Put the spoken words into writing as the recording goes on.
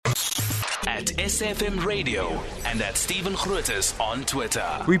at SFM Radio and at Stephen Grootes on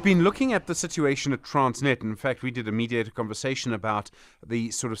Twitter. We've been looking at the situation at Transnet. In fact, we did a mediated conversation about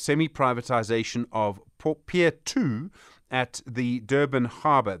the sort of semi-privatization of Pier 2 at the Durban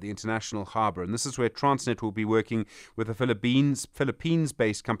Harbour, the international harbour. And this is where Transnet will be working with a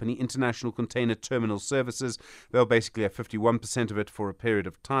Philippines-based company, International Container Terminal Services. They'll basically have 51% of it for a period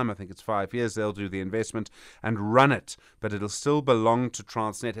of time. I think it's 5 years. They'll do the investment and run it, but it'll still belong to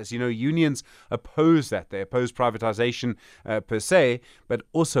Transnet. As you know, unions oppose that. They oppose privatization per se, but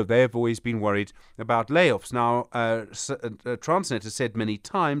also they have always been worried about layoffs. Now, Transnet has said many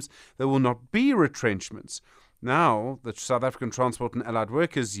times there will not be retrenchments. Now, the South African Transport and Allied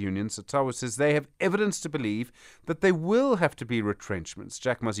Workers Union, SATAWU, says they have evidence to believe that there will have to be retrenchments.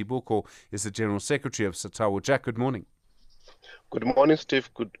 Jack Mazibuko is the General Secretary of SATAWU. Jack, good morning. Good morning,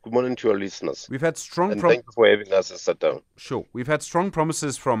 Steve. Good morning to your listeners. We've had strong thank you for having us at SATAWU. Sure. We've had strong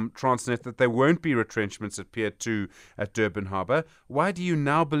promises from Transnet that there won't be retrenchments at Pier 2 at Durban Harbour. Why do you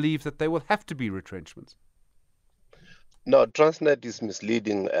now believe that there will have to be retrenchments? No, Transnet is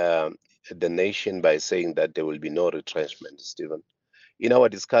misleading the nation by saying that there will be no retrenchment, Stephen. In our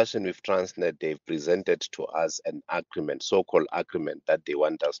discussion with Transnet, they've presented to us an agreement, so-called agreement, that they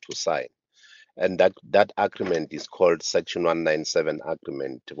want us to sign. And that agreement is called Section 197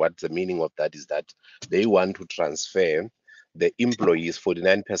 agreement. What the meaning of that is that they want to transfer the employees,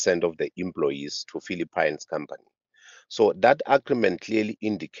 49% of the employees, to Philippines company. So that agreement clearly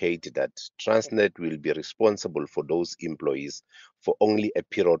indicated that Transnet will be responsible for those employees for only a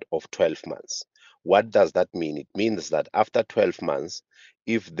period of 12 months. What does that mean? It means that after 12 months,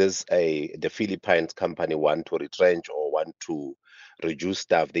 if the Philippines company want to retrench or want to reduce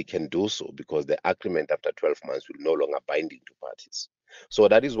staff, they can do so because the agreement after 12 months will no longer binding to parties. So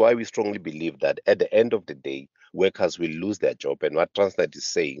that is why we strongly believe that at the end of the day, workers will lose their job. And what Transnet is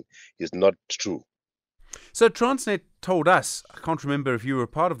saying is not true. So Transnet told us, I can't remember if you were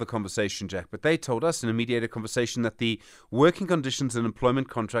part of the conversation, Jack, but they told us in a mediated conversation that the working conditions and employment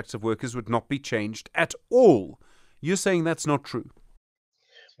contracts of workers would not be changed at all. You're saying that's not true?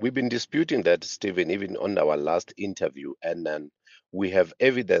 We've been disputing that, Stephen, even on our last interview, and then we have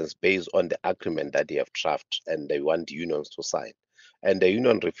evidence based on the agreement that they have drafted and they want unions to sign. And the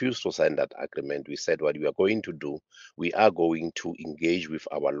union refused to sign that agreement. We said what we are going to do, we are going to engage with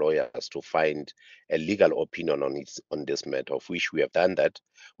our lawyers to find a legal opinion on this matter, of which we have done that.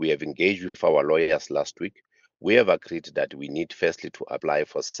 We have engaged with our lawyers last week. We have agreed that we need firstly to apply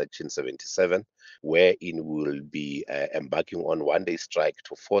for Section 77, wherein we will be embarking on one-day strike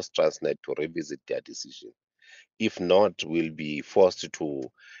to force Transnet to revisit their decision. If not, we'll be forced to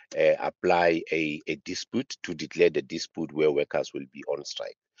apply a dispute to declare the dispute where workers will be on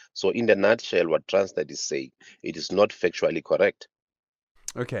strike. So in the nutshell, what Transnet is saying, it is not factually correct.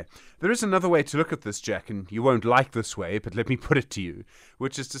 Okay. There is another way to look at this, Jack, and you won't like this way, but let me put it to you,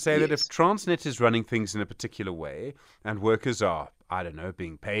 which is to say that if Transnet is running things in a particular way and workers are, I don't know,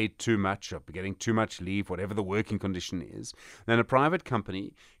 being paid too much or getting too much leave, whatever the working condition is, then a private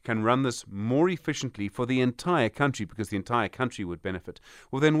company can run this more efficiently for the entire country because the entire country would benefit.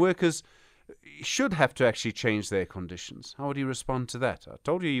 Well, then workers should have to actually change their conditions. How would you respond to that? I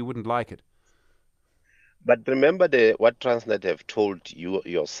told you wouldn't like it. But remember what Transnet have told you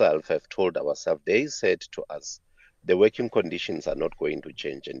yourself, have told ourselves. They said to us, the working conditions are not going to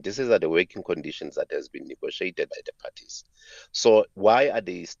change. And this is the working conditions that has been negotiated by the parties. So why are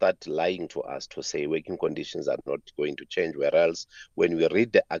they start lying to us to say working conditions are not going to change? Whereas when we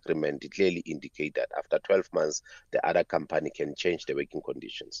read the agreement, it clearly indicates that after 12 months, the other company can change the working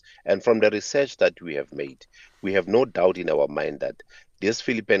conditions. And from the research that we have made, we have no doubt in our mind that these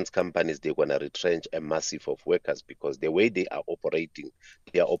Philippines companies, they're going to retrench a massive of workers because the way they are operating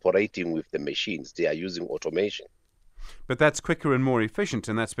with the machines. They are using automation. But that's quicker and more efficient,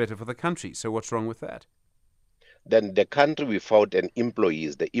 and that's better for the country. So what's wrong with that? Then the country without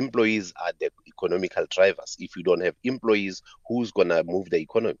employees, the employees are the economical drivers. If you don't have employees, who's going to move the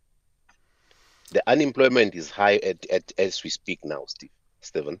economy? The unemployment is high as we speak now,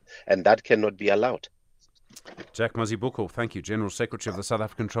 Stephen, and that cannot be allowed. Jack Mazibuko, thank you. General Secretary of the South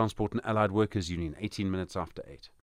African Transport and Allied Workers Union, 18 minutes after 8.